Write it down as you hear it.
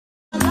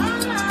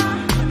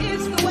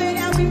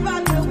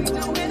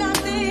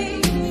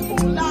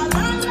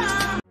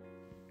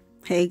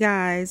Hey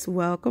guys,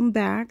 welcome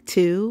back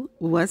to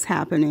What's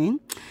Happening.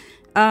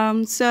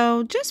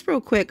 So just real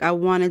quick, I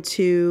wanted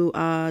to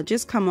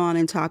just come on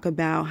and talk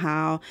about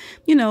how,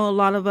 a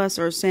lot of us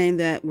are saying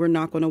that we're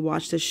not going to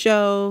watch the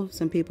show.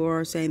 Some people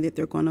are saying that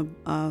they're going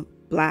to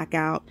black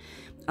out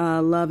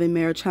Love and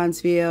Marriage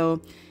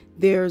Huntsville.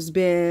 There's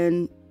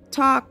been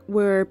talk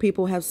where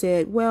people have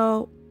said,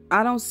 well,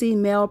 I don't see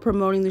Mel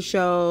promoting the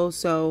show,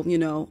 so,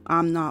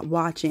 I'm not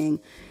watching.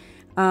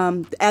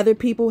 Other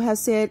people have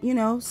said,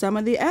 some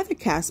of the other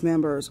cast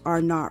members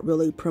are not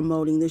really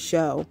promoting the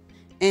show.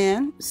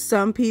 And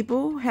some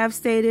people have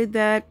stated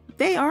that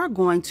they are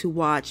going to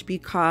watch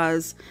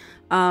because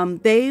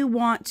they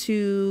want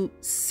to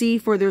see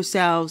for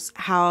themselves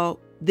how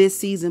this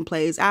season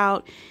plays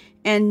out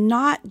and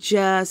not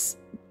just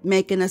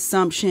make an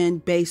assumption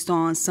based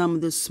on some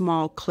of the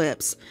small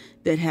clips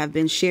that have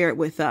been shared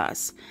with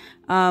us.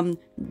 Dawn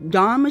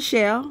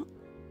Michelle,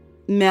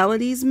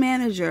 Melody's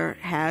manager,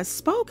 has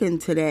spoken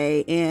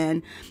today,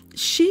 and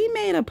she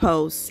made a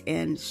post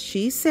and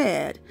she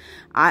said,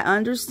 I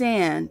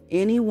understand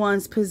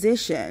anyone's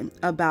position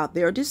about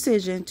their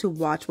decision to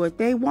watch what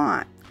they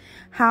want.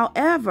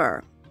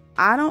 However,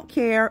 I don't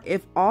care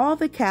if all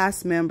the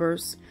cast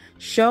members,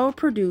 show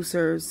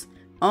producers,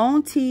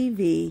 on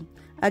TV,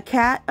 a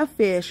cat, a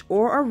fish,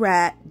 or a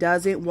rat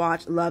doesn't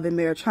watch Love and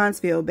Marriage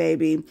Huntsville,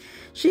 baby.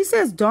 She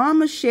says, Dawn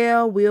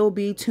Michelle will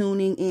be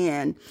tuning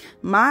in.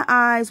 My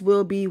eyes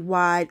will be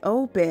wide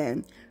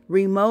open.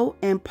 Remote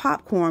and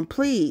popcorn,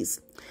 please.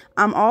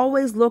 I'm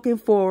always looking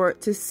forward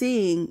to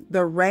seeing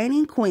the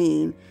reigning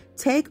queen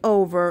take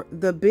over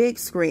the big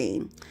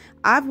screen.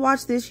 I've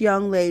watched this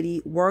young lady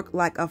work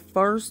like a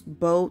first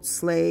boat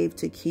slave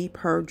to keep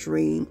her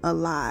dream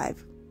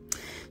alive.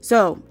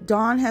 So,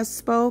 Dawn has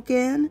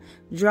spoken.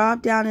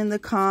 Drop down in the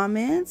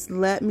comments.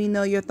 Let me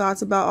know your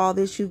thoughts about all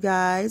this, you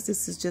guys.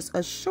 This is just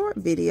a short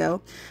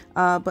video,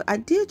 but I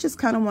did just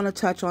kind of want to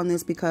touch on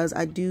this because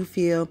I do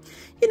feel,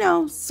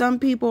 some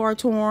people are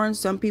torn.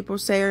 Some people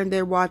say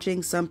they're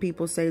watching. Some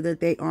people say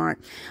that they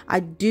aren't. I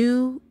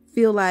do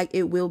feel like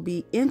it will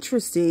be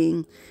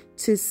interesting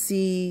to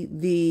see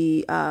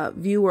the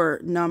viewer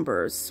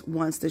numbers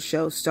once the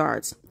show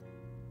starts.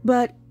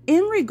 But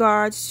in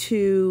regards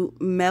to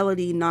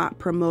Melody not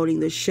promoting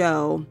the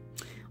show,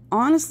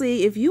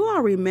 honestly, if you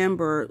all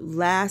remember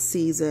last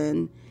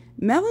season,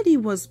 Melody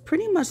was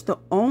pretty much the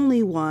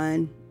only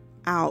one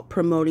out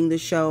promoting the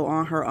show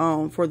on her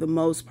own for the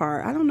most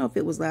part. I don't know if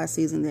it was last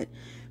season that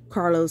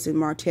Carlos and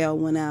Martell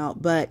went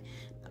out, but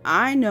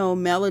I know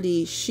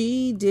Melody,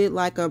 she did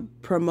like a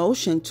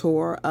promotion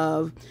tour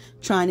of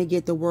trying to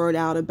get the word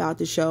out about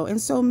the show.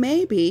 And so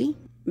maybe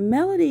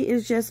Melody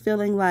is just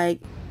feeling like,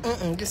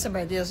 get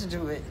somebody else to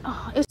do it.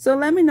 So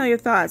let me know your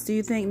thoughts. Do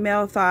you think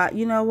Mel thought,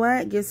 you know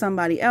what, get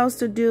somebody else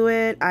to do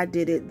it? I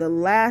did it the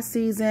last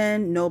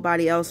season.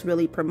 Nobody else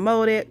really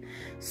promoted,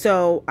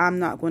 so I'm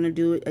not going to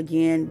do it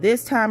again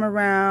this time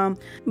around.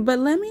 But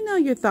let me know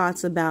your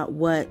thoughts about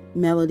what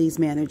Melody's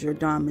manager,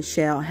 Dawn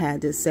Michelle,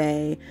 had to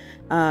say.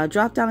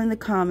 Drop down in the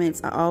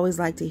comments. I always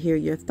like to hear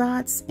your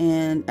thoughts.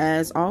 And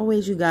as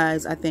always, you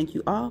guys, I thank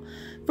you all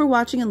for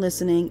watching and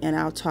listening, and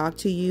I'll talk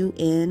to you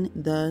in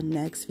the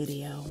next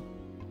video.